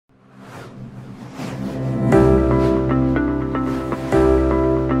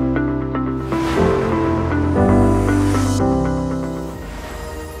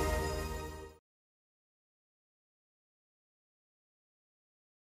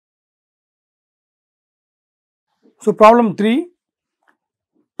So problem 3,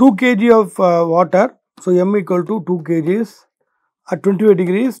 2 kg of water, so M equal to 2 kgs at 25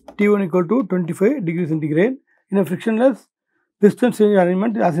 degrees, T1 equal to 25 degrees centigrade in a frictionless piston cylinder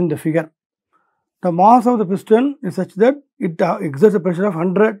arrangement as in the figure. The mass of the piston is such that it exerts a pressure of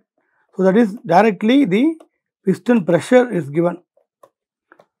 100. So that is directly the piston pressure is given.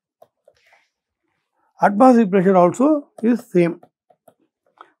 Atmospheric pressure also is same.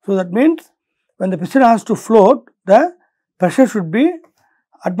 So that means when the piston has to float, the pressure should be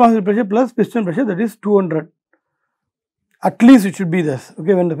atmospheric pressure plus piston pressure, that is 200. At least it should be this,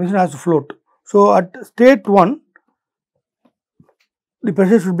 okay, when the piston has to float. So at state 1, the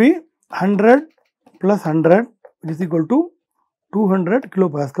pressure should be 100 plus 100, which is equal to 200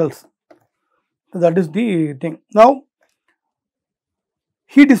 kilopascals. So that is the thing. Now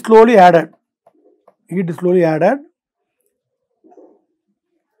heat is slowly added. Heat is slowly added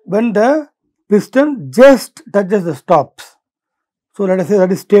when the piston just touches the stops. So let us say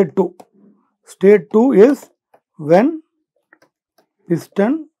that is state 2. State 2 is when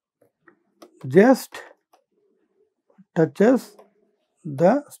piston just touches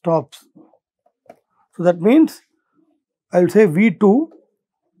the stops. So that means I will say P2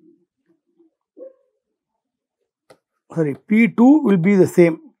 will be the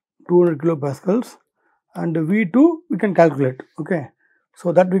same, 200 kilopascals, and V2 we can calculate, okay.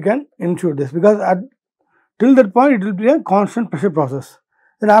 So that we can ensure this, because till that point it will be a constant pressure process.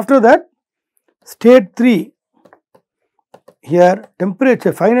 Then after that, state 3, here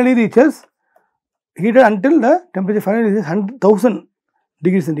temperature finally reaches heated until the temperature finally reaches 1000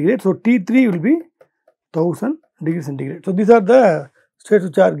 degrees centigrade. So T3 will be 1000 degrees centigrade. So these are the states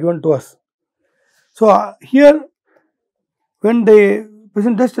which are given to us. So here when the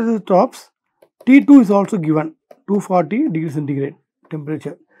piston just touches the tops, T2 is also given 240 degrees centigrade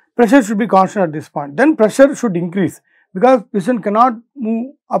temperature. Pressure should be constant at this point. Then pressure should increase, because piston cannot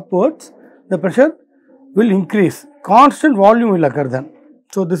move upwards, the pressure will increase. Constant volume will occur then.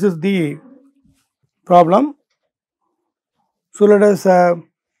 So this is the problem. So let us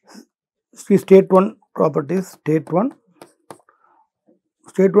see state 1 properties. State 1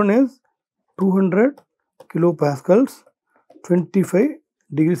 is 200 kilopascals, 25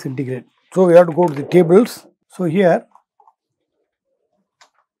 degrees centigrade. So we have to go to the tables. So here,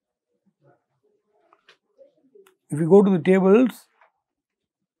 if you go to the tables,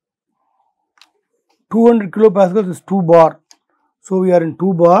 200 kilopascals is 2 bar. So we are in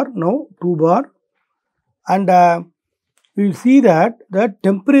 2 bar now, 2 bar, and we will see that the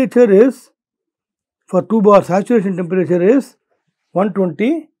temperature is, for 2 bar, saturation temperature is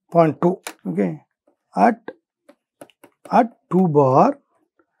 120.2, okay. At 2 bar,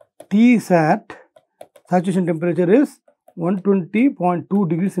 T sat saturation temperature is 120.2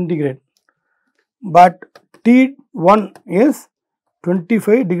 degrees centigrade, but T1 is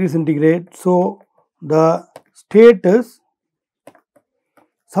 25 degrees centigrade. So the state is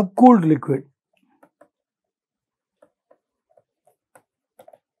subcooled liquid.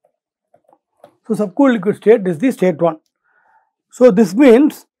 So subcooled liquid state is the state 1. So this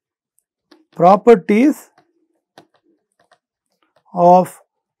means properties of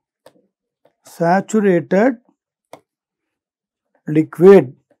saturated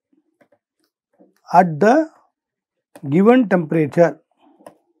liquid at the given temperature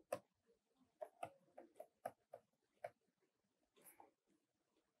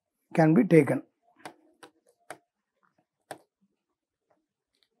can be taken.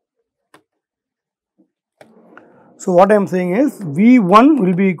 So what I am saying is V1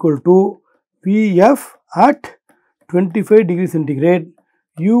 will be equal to Vf at 25 degrees centigrade,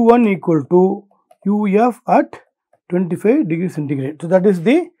 U1 equal to Uf at 25 degrees centigrade. So that is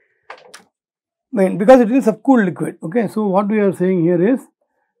the main, because it is subcooled liquid, okay. So what we are saying here is,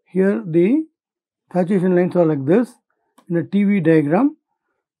 here the saturation lines are like this in a TV diagram.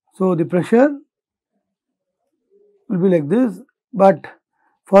 So the pressure will be like this, but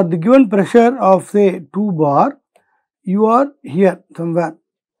for the given pressure of say 2 bar, you are here somewhere.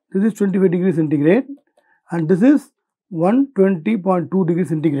 This is 25 degrees centigrade and this is 120.2 degrees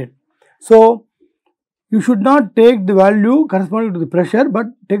centigrade. So you should not take the value corresponding to the pressure, but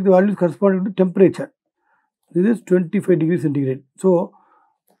take the values corresponding to temperature. This is 25 degrees centigrade. So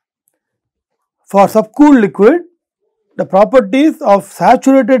for subcooled liquid, the properties of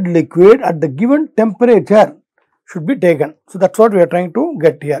saturated liquid at the given temperature should be taken. So that's what we are trying to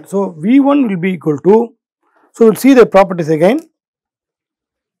get here. So V1 will be equal to, so we'll see the properties again.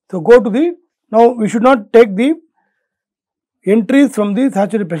 So go to the, now we should not take the entries from the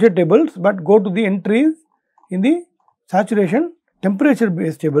saturated pressure tables, but go to the entries in the saturation temperature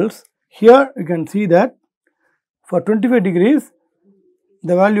based tables. Here you can see that For 25 degrees,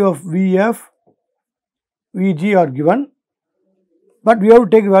 the value of Vf, Vg are given, but we have to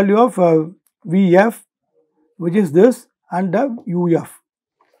take the value of Vf, which is this, and the Uf.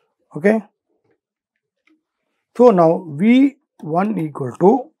 Okay. So now V1 equal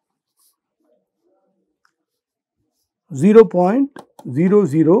to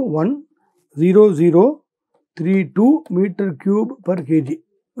 0.0010032 meter cube per kg,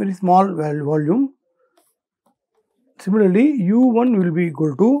 very small volume. Similarly, U1 will be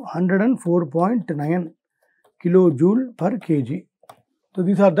equal to 104.9 kilojoule per kg. So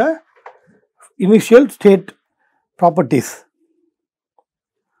these are the initial state properties.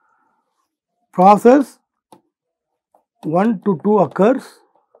 Process 1 to 2 occurs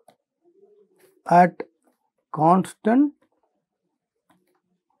at constant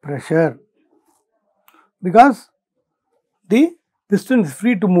pressure because the piston is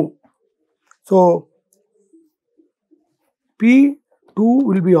free to move. So P2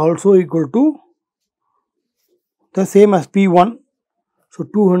 will be also equal to the same as P1. So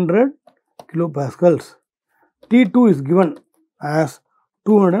 200 kilopascals. T2 is given as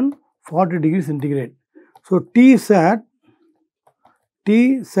 240 degrees centigrade. So T sat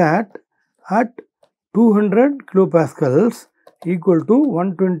at 200 kilopascals equal to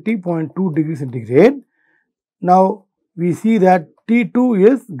 120.2 degrees centigrade. Now we see that T2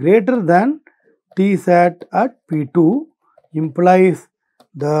 is greater than T sat at P2, implies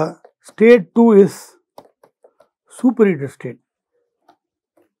the state 2 is superheated state.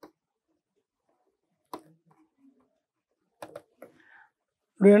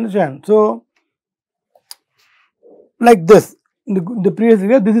 Do you understand? So like this, in the previous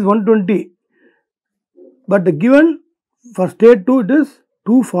figure, this is 120, but the given for state 2 it is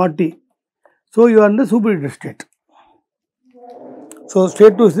 240. So you are in the superheated state. So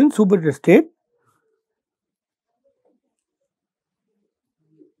state 2 is in superheated state.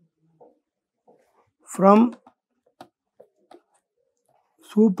 From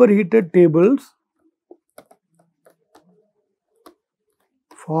superheated tables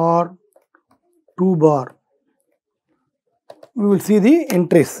for 2 bar, we will see the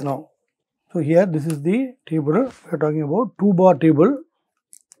entries now. So here this is the table, we are talking about 2 bar table.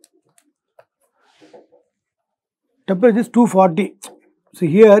 Temperature is 240. So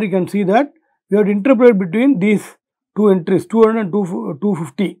here you can see that we have to interpolate between these two entries, 200 and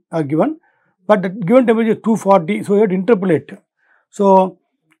 250 are given, but the given temperature is 240, so you have to interpolate. So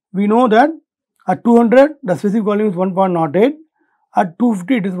we know that at 200 the specific volume is 1.08, at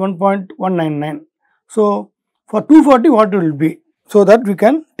 250 it is 1.199. So for 240 what it will be? So that we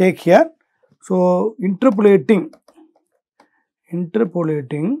can take here. So interpolating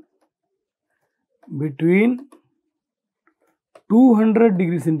between 200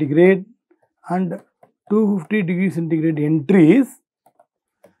 degrees centigrade and 250 degrees centigrade entries,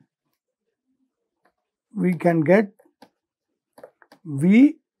 we can get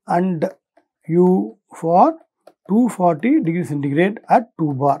V and U for 240 degrees centigrade at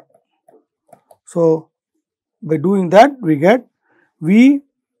 2 bar. So by doing that we get V2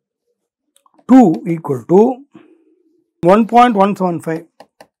 equal to 1.175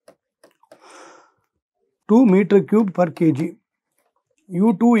 2 meter cube per kg.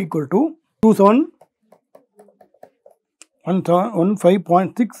 U2 equal to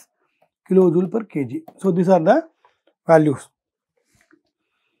 2715.6 kilojoule per kg. So these are the values.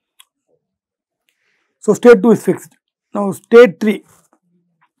 So state 2 is fixed. Now state 3,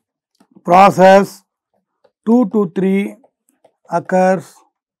 process 2 to 3 occurs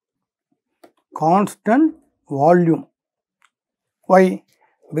constant volume. Why?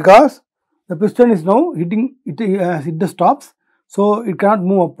 Because the piston is now hitting, it has hit the stops, so it cannot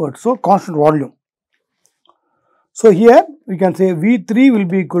move upwards. So constant volume. So here we can say V3 will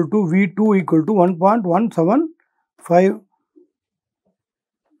be equal to V2 equal to 1.175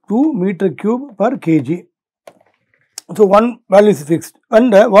 meter cube per kg. So one value is fixed,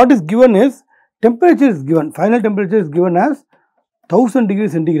 and what is given is temperature is given. Final temperature is given as 1000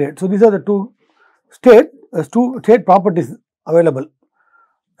 degrees centigrade. So these are the two state properties available.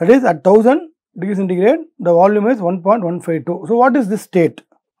 That is, at 1000 degrees centigrade the volume is 1.152. So what is this state?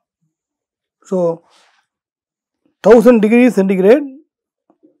 So 1000 degrees centigrade,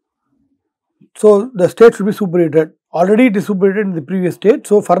 so the state should be superheated. Already it is superheated in the previous state,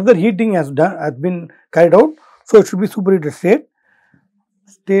 so further heating has been carried out, so it should be superheated state.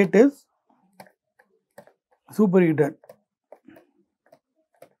 State is superheated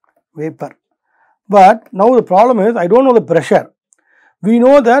vapor. But now the problem is I don't know the pressure. We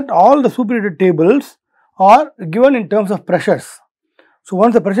know that all the superheated tables are given in terms of pressures. So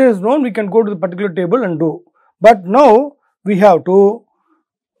once the pressure is known, we can go to the particular table and do. But now we have to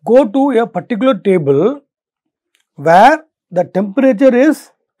go to a particular table where the temperature is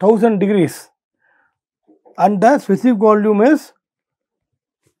 1000 degrees and the specific volume is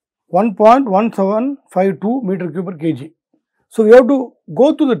 1.1752 meter cube per kg. So, we have to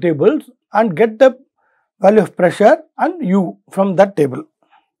go to the tables and get the value of pressure and U from that table.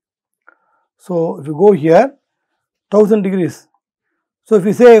 So, if you go here 1000 degrees. So, if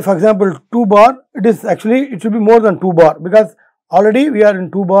we say for example 2 bar, it is actually it should be more than 2 bar because already we are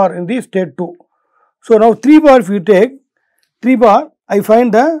in 2 bar in the state 2. So, now 3 bar if you take 3 bar, I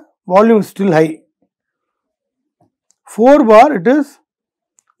find the volume is still high. 4 bar it is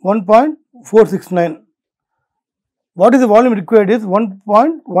 1.469. What is the volume required is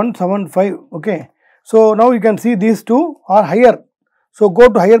 1.175. Okay. So, now you can see these two are higher. So, go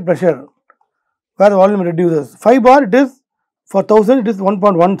to higher pressure where the volume reduces. 5 bar it is for 1000 it is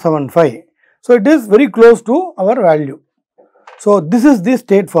 1.175. So, it is very close to our value. So, this is the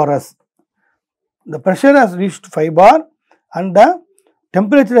state for us. The pressure has reached 5 bar and the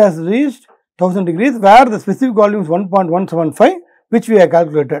temperature has reached 1000 degrees where the specific volume is 1.175 which we have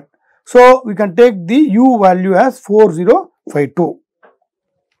calculated. So, we can take the U value as 4052.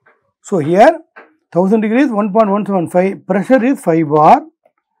 So, here 1000 degrees 1.175, pressure is 5 bar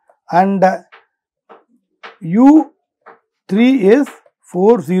and U3 is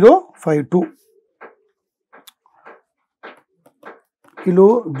 4052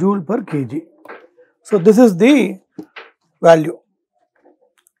 kilojoule per kg. So, this is the value.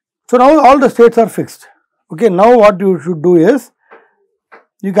 So, now all the states are fixed. Okay, now what you should do is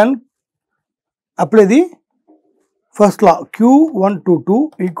you can apply the first law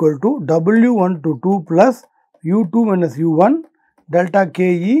Q122 equal to W122 plus U2 minus U1 delta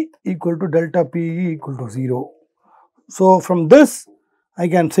KE equal to delta PE equal to 0. So, from this I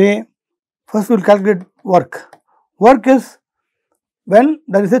can say first we will calculate work. Work is when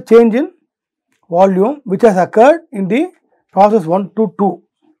there is a change in volume which has occurred in the process 1 to 2.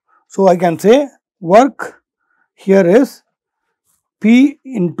 So, I can say work here is P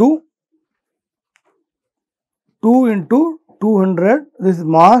into 2 into 200, this is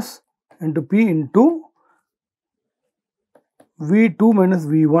mass into P into V2 minus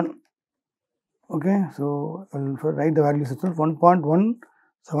V1. Okay, so I will write the values itself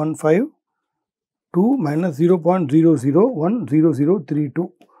 1.175 2 minus 0.00100032.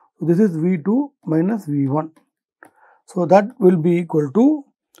 So, this is V2 minus V1. So, that will be equal to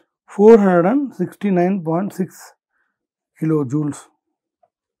 469.6 kilojoules.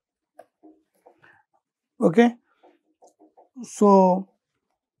 Okay. So,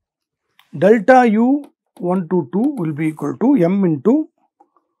 delta U122 will be equal to M into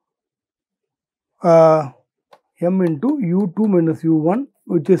U2 minus U1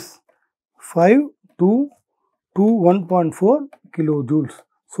 which is 5 to 1.4 kilojoules.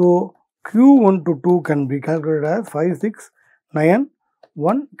 So, Q122 can be calculated as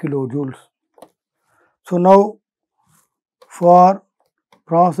 5691 kilojoules. So, now for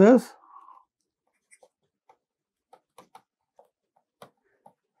process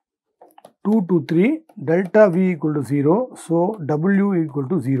 2 to 3, delta V equal to 0, so W equal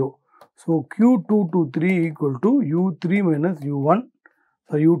to 0. So, Q2 to 3 equal to U3 minus U1,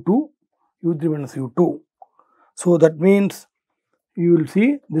 so U2, U3 minus U2. So, that means you will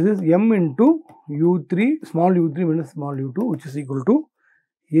see this is M into U3, small u3 minus small u2 which is equal to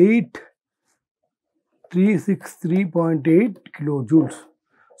 8363.8 kilojoules.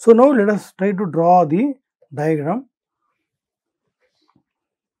 So, now let us try to draw the diagram.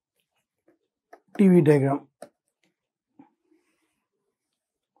 TV diagram.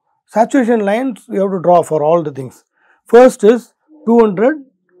 Saturation lines we have to draw for all the things. First is 200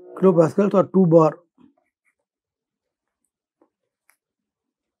 kilopascals or 2 bar.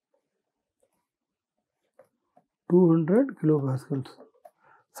 kilopascals.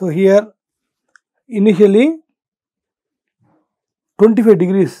 So, here initially 25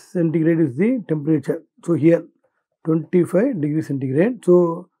 degrees centigrade is the temperature. So, here 25 degrees centigrade.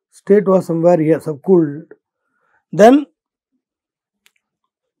 So, state was somewhere here subcooled. Then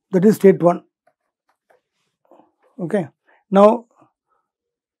that is state 1. Okay. Now,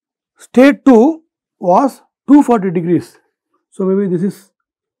 state 2 was 240 degrees. So, maybe this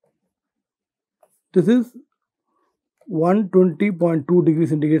is 120.2 degrees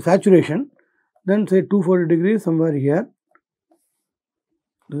centigrade saturation. Then say 240 degrees somewhere here.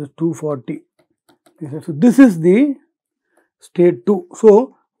 This is 240. So, this is the state 2.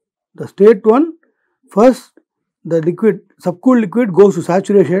 So, the state 1 first the liquid subcooled liquid goes to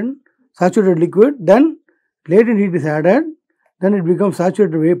saturated liquid, then latent heat is added, then it becomes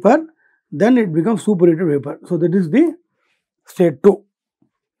saturated vapor, then it becomes superheated vapor. So that is the state 2.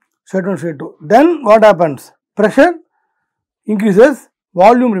 State 1, state 2. Then what happens? Pressure increases,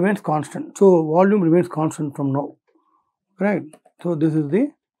 volume remains constant. So volume remains constant from now, right? So this is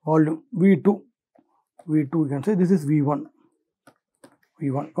the volume V2. V2 you can say, this is V1.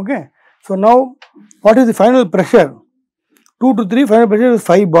 V1. Okay. So now what is the final pressure? 2 to 3, final pressure is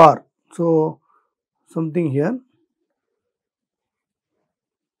 5 bar. So something here.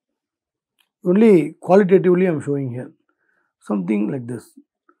 Only qualitatively I am showing here. Something like this.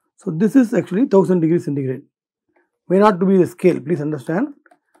 So this is actually 1000 degrees centigrade. May not to be the scale, please understand.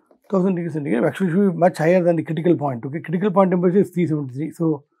 1000 degrees centigrade actually should be much higher than the critical point. Okay, critical point temperature is 373.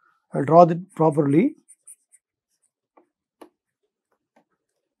 So I will draw it properly.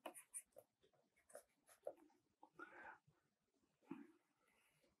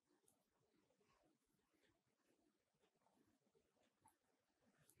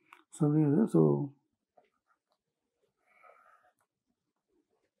 Something like this. So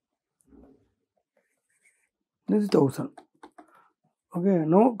this is 1000. Okay,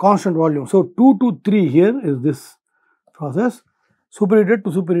 now constant volume. So 2 to 3 here is this process, superheated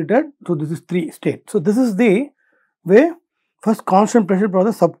to superheated. So this is 3 state. So this is the way. First constant pressure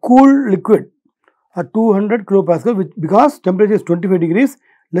process, subcooled liquid at 200 kilopascal, which because temperature is 25 degrees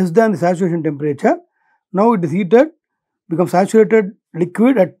less than the saturation temperature. Now it is heated, becomes saturated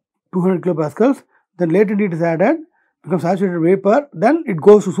liquid at 200 kilopascals. Then latent heat is added, becomes saturated vapor. Then it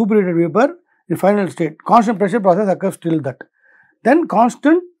goes to superheated vapor. The final state, constant pressure process occurs till that. Then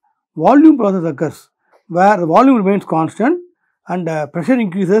constant volume process occurs, where the volume remains constant and pressure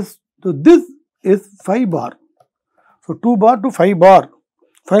increases. So this is 5 bar. So 2 bar to 5 bar.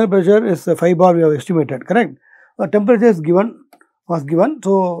 Final pressure is 5 bar we have estimated, correct? Temperature is was given.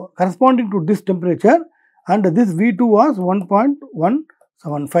 So corresponding to this temperature, and this V2 was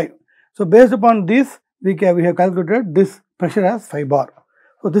 1.175. So based upon this, we have calculated this pressure as 5 bar.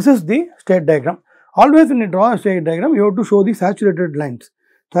 So this is the state diagram. Always when you draw a state diagram, you have to show the saturated lines.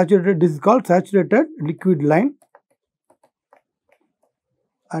 Saturated, this is called saturated liquid line,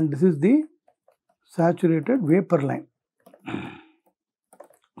 and this is the saturated vapor line.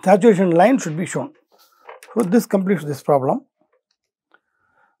 Saturation line should be shown. So this completes this problem.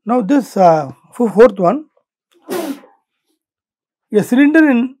 Now this fourth one, a cylinder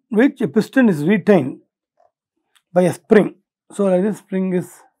in which a piston is retained by a spring. So like this spring is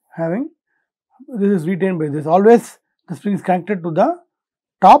having, this is retained by this. Always the spring is connected to the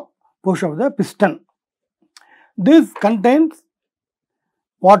top portion of the piston. This contains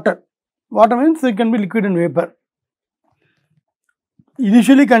water. Water means it can be liquid and vapor.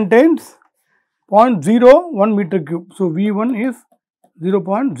 Initially contains 0.01 meter cube. So V1 is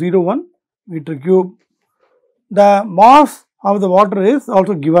 0.01 meter cube. The mass of the water is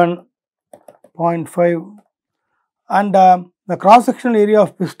also given 0.5, and the cross sectional area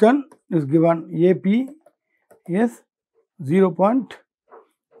of piston is given. AP is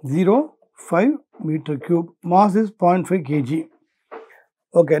 0.05 meter cube. Mass is 0.5 kg.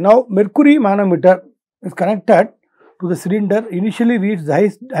 Okay, now mercury manometer is connected to the cylinder. Initially reads the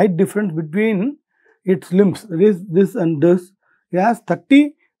height difference between its limbs, that is this and this, as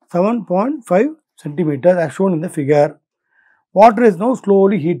 37.5 centimeters as shown in the figure. Water is now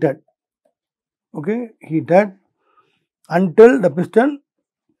slowly heated, okay, heated until the piston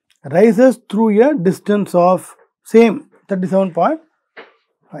rises through a distance of same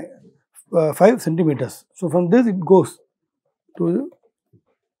 37.5 centimeters. So from this it goes to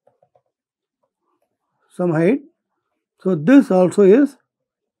some height. So this also is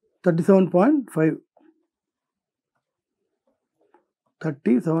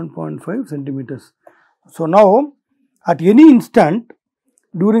 37.5 centimeters. So now at any instant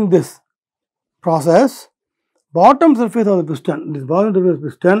during this process, bottom surface of the piston, this bottom surface of the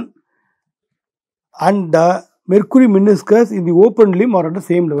piston and the mercury meniscus in the open limb are at the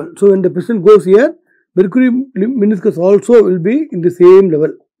same level. So when the piston goes here, mercury meniscus also will be in the same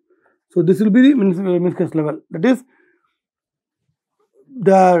level. So this will be the meniscus level. That is,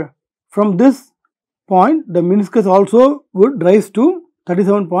 from this point the meniscus also would rise to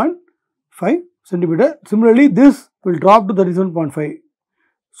 37.5 centimeter. Similarly, this will drop to 37.5.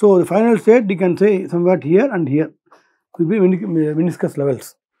 So the final state you can say somewhat here and here will be meniscus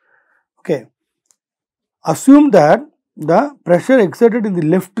levels. Okay. Assume that the pressure exerted in the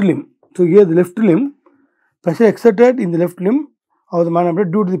left limb. So here the left limb, pressure exerted in the left limb of the manometer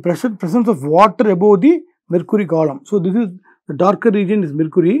due to the presence of water above the mercury column. So this is the darker region is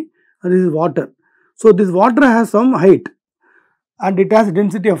mercury and this is water. So this water has some height and it has a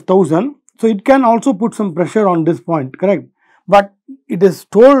density of 1000. So it can also put some pressure on this point, correct? but it is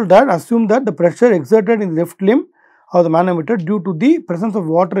told that assume that the pressure exerted in the left limb of the manometer due to the presence of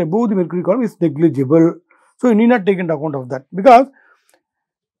water above the mercury column is negligible. So, you need not take into account of that, because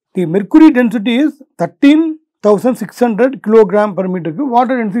the mercury density is 13,600 kilogram per meter cube,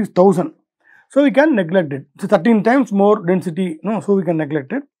 water density is 1000. So, we can neglect it. So, 13 times more density, no, so we can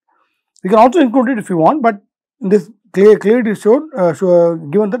neglect it. We can also include it if you want, but this clearly showed,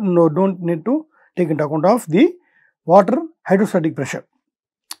 given that no, don't need to take into account of the water hydrostatic pressure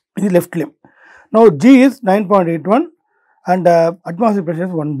in the left limb. Now, G is 9.81 and atmospheric pressure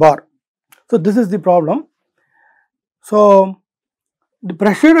is 1 bar. So, this is the problem. So, the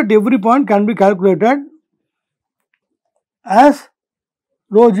pressure at every point can be calculated as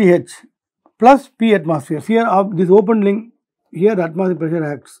rho GH plus P atmospheres. Here, this open link, here the atmospheric pressure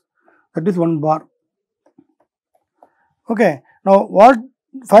acts, that is 1 bar. Okay. Now,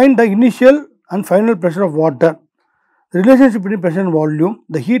 find the initial and final pressure of water, the relationship between pressure and volume,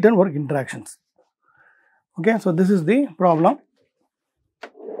 the heat and work interactions. Okay. So, this is the problem.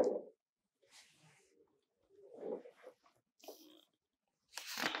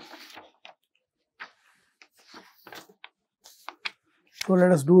 So,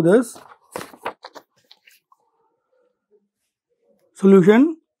 let us do this.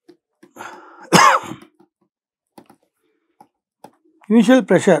 Solution. Initial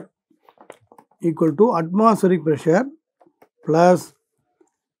pressure equal to atmospheric pressure plus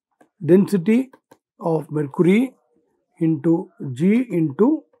density of mercury into G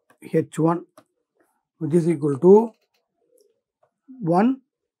into H1, which is equal to 1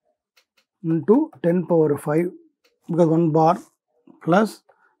 into 10 power 5, because 1 bar plus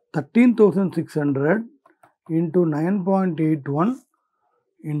 13,600 into 9.81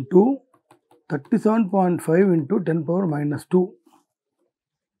 into 37.5 into 10 power minus 2.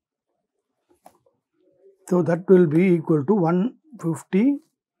 So, that will be equal to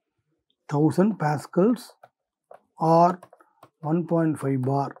 150,000 pascals or 1.5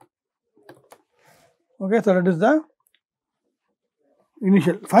 bar. Okay, so that is the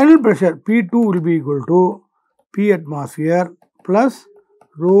initial. Final pressure P2 will be equal to P atmosphere plus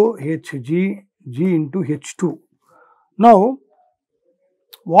rho Hg G into H2. Now,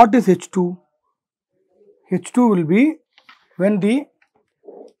 what is H2? H2 will be when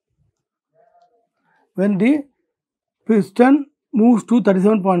the piston moves to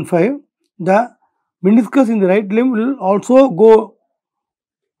 37.5, the meniscus in the right limb will also go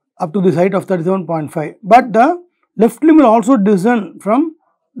up to the height of 37.5, but the left limb will also descend from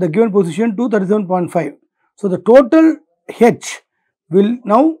the given position to 37.5. So, the total H will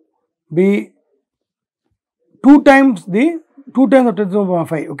now be 2 times of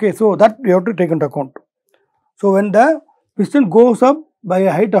 37.5. Okay, so that we have to take into account. So, when the piston goes up by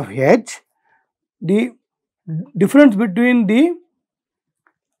a height of H, the difference between the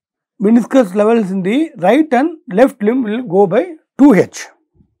meniscus levels in the right and left limb will go by 2H.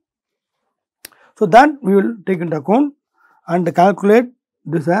 So, that we will take into account and calculate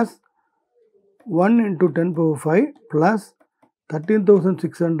this as 1 into 10 power 5 plus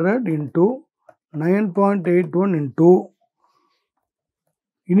 13,600 into 9.81 into,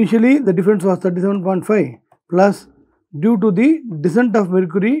 initially the difference was 37.5 plus due to the descent of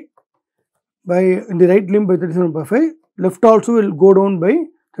mercury in the right limb by 37.5, left also will go down by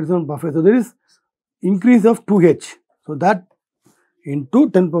 37.5. So, there is increase of 2H. So, that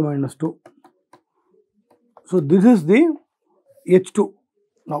into 10 power minus 2. So, this is the H2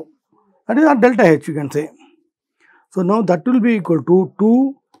 now, that is our delta H, you can say. So, now that will be equal to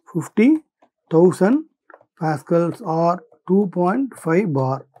 250,000 pascals or 2.5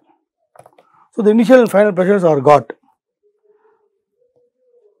 bar. So, the initial and final pressures are got.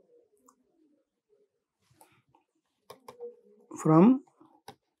 From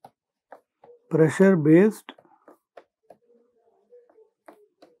pressure based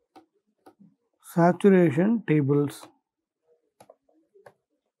saturation tables.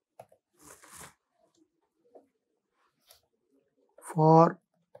 For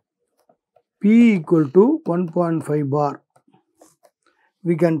P equal to 1.5 bar,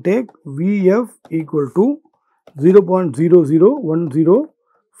 we can take Vf equal to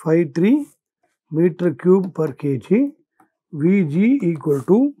 0.001053 meter cube per kg, Vg equal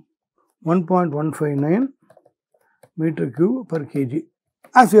to 1.159 meter cube per kg,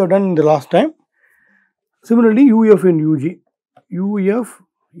 as we have done in the last time. Similarly, Uf and Ug, Uf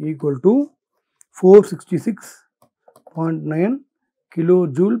equal to 466.9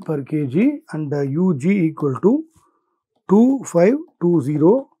 kilojoule per kg and Ug equal to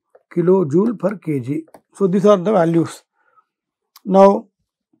 2520 kilojoule per kg. So, these are the values. Now,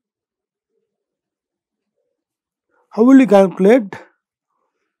 How will you calculate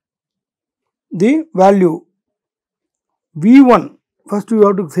the value V1? First we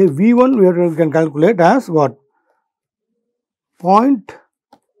have to say V1 we can calculate as what?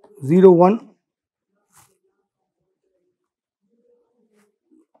 0.01.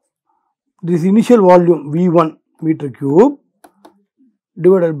 This initial volume V1 meter cube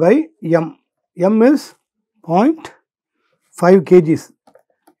divided by M. M is 0.5 kgs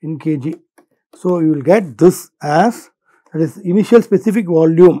in kg. So you will get this as, that is initial specific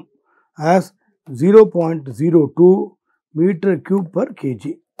volume as 0.02 meter cube per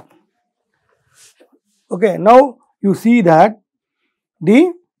kg. Okay, now you see that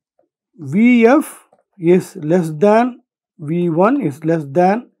the Vf is less than V1 is less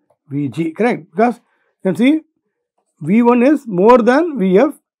than Vg, correct? Because you can see V1 is more than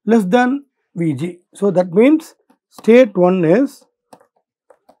Vf, less than Vg. So that means state 1 is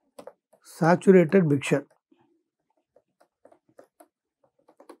saturated mixture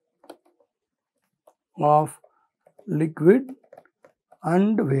of liquid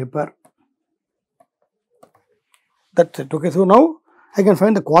and vapor. That's it. Okay, so now I can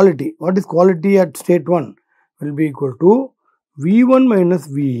find the quality. What is quality at state 1? Will be equal to V1 minus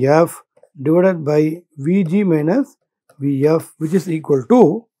Vf divided by Vg minus Vf, which is equal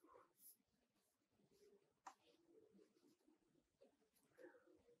to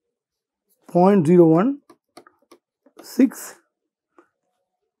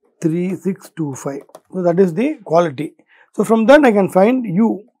 0.016365. So that is the quality. So from that I can find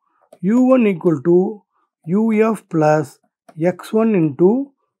U. U1 equal to Uf plus x1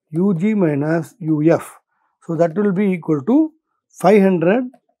 into Ug minus Uf. So that will be equal to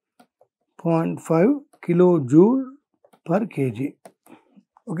 500.5 kilojoule per kg.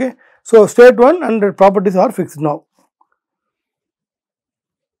 Okay. So state 1 and the properties are fixed now.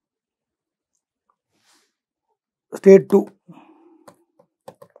 State 2,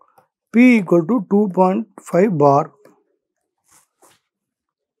 P equal to 2.5 bar.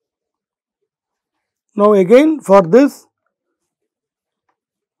 Now again for this,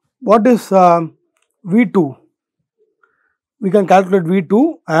 what is V2? We can calculate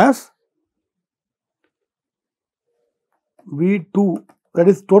V2 as V2, that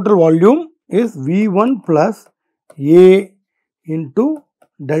is total volume is V1 plus A into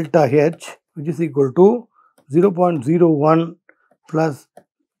delta H, which is equal to 0.01 plus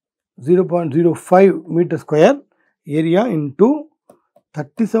 0.05 meter square area into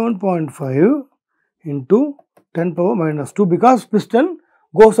 37.5 into 10 power minus 2, because piston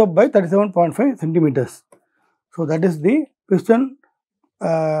goes up by 37.5 centimeters. So that is the piston,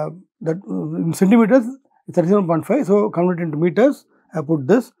 that in centimeters is 37.5. So convert into meters, I put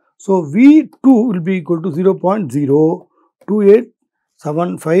this. So V2 will be equal to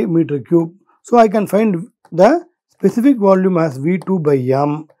 0.02875 meter cube. So I can find the specific volume as V2 by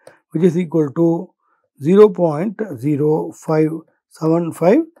M, which is equal to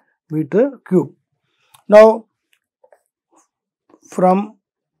 0.0575 meter cube. Now from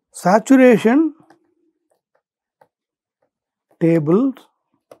saturation tables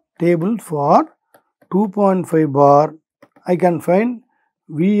for 2.5 bar, I can find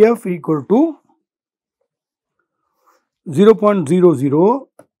Vf equal to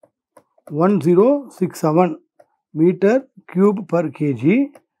 0.001067 meter cube per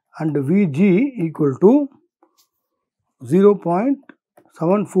kg and Vg equal to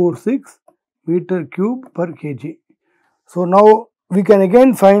 0.746 meter cube per kg. So now we can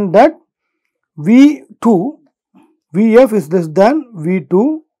again find that V2, Vf is less than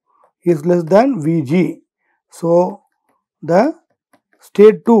V2 is less than Vg. So the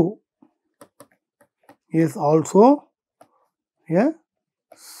state 2 is also a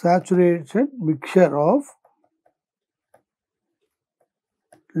saturated mixture of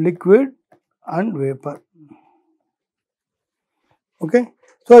liquid and vapor. Okay.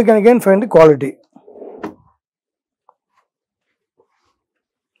 So I can again find the quality.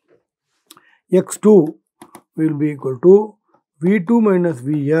 X2 will be equal to V2 minus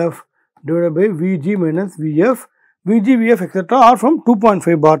Vf divided by Vg minus Vf. Vg, Vf, etc. are from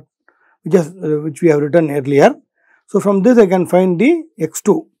 2.5 bar, which we have written earlier. So from this I can find the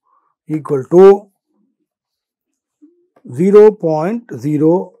X2 equal to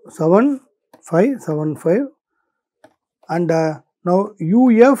 0.07575 and now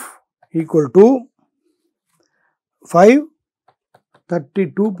Uf equal to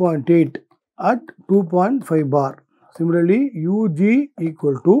 532.8 at 2.5 bar. Similarly, Ug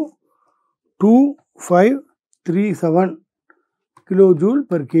equal to 2537 kilojoule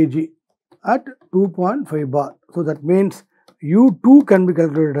per kg at 2.5 bar. So that means U2 can be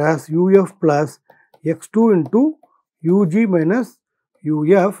calculated as Uf plus X2 into Ug minus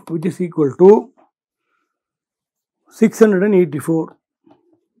Uf, which is equal to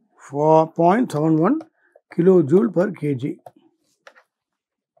 684.71 kilojoule per kg.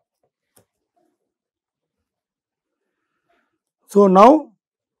 So now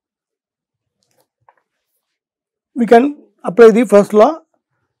we can apply the first law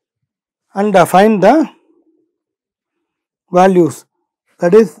and find the values,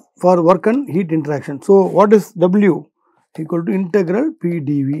 that is for work and heat interaction. So what is W? Equal to integral P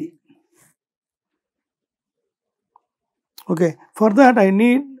dV. Okay, for that I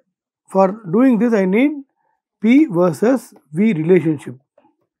need, for doing this I need P versus V relationship.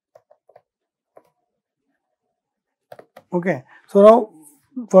 Okay, so now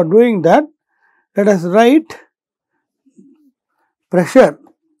for doing that, let us write pressure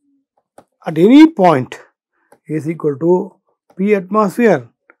at any point is equal to P atmosphere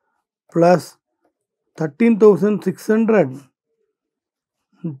plus 13,600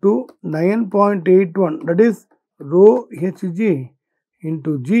 into 9.81, that is rho Hg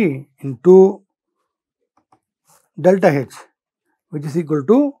into G into delta H, which is equal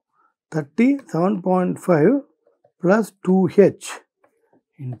to 37.5 plus 2H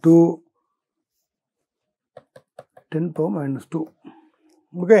into 10 power minus 2.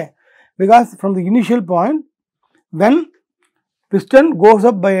 Okay, because from the initial point, when piston goes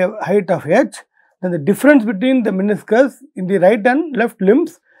up by a height of H, then the difference between the meniscus in the right and left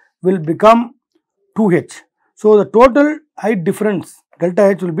limbs will become 2H. So the total height difference delta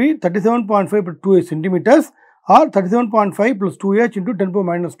H will be 37.5 plus 2H centimeters or 37.5 plus 2H into 10 power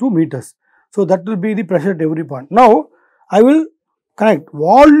minus 2 meters. So that will be the pressure at every point. Now I will connect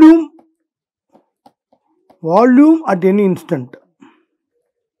volume at any instant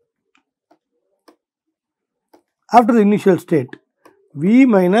after the initial state, V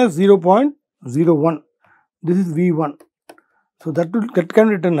minus 0.01, this is V1. So that can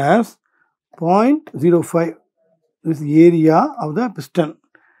be written as 0.05, this is area of the piston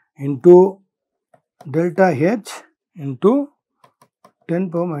into delta H into 10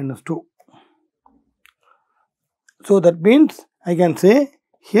 power minus 2. So that means I can say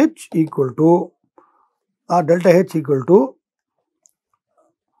H equal to, or delta H equal to,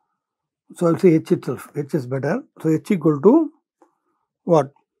 so I will say H itself, H is better. So H equal to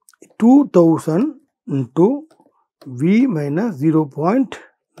what? 2000 into V minus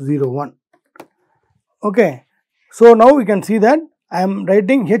 0.01. Okay. So now we can see that I am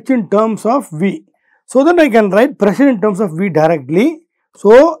writing H in terms of V. So then I can write pressure in terms of V directly.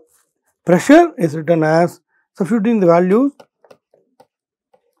 So pressure is written as, substituting the values,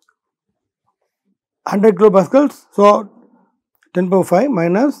 100 kilopascals. So 10 power 5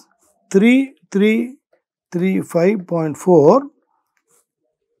 minus 3335.4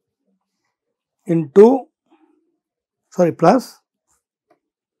 into, sorry, plus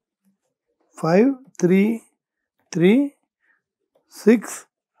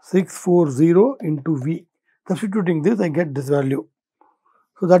 5336640 into V. Substituting this, I get this value.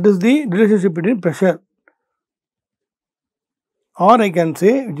 So that is the relationship between pressure, or I can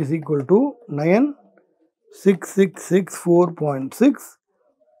say which is equal to 96664.6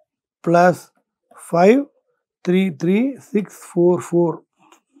 plus 533,644.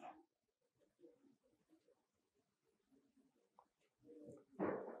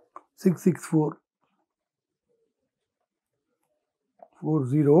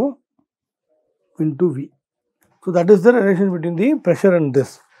 into V. So that is the relation between the pressure and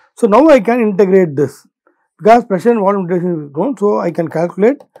this. So now I can integrate this because pressure and volume relation is known. So I can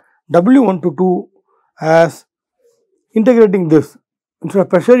calculate W1 to 2 as integrating this. Instead of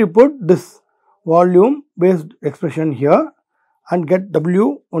pressure, you put this volume based expression here and get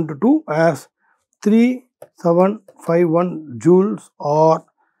W1 to 2 as 3751 joules or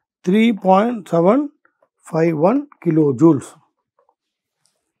 3.751 kilojoules.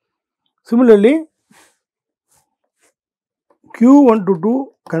 Similarly, Q1 to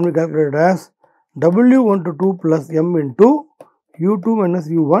 2 can be calculated as W1 to 2 plus M into U2 minus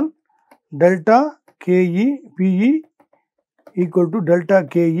U1 delta KE PE equal to delta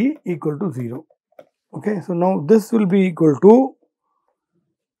KE equal to 0. Okay, so now this will be equal to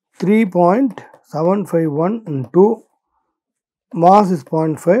 3.751 into mass is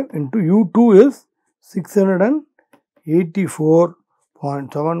 0.5 into U2 is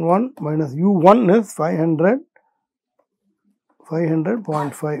 684.71 minus U1 is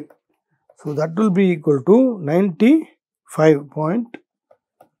 500.5. So that will be equal to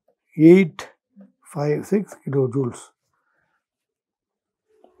 95.856 kilojoules.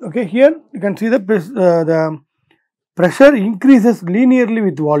 Okay, here you can see the pressure increases linearly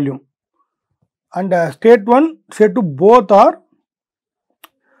with volume. and state 1, state 2 both are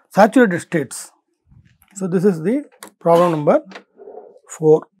saturated states. So, this is the problem number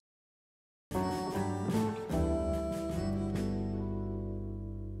 4.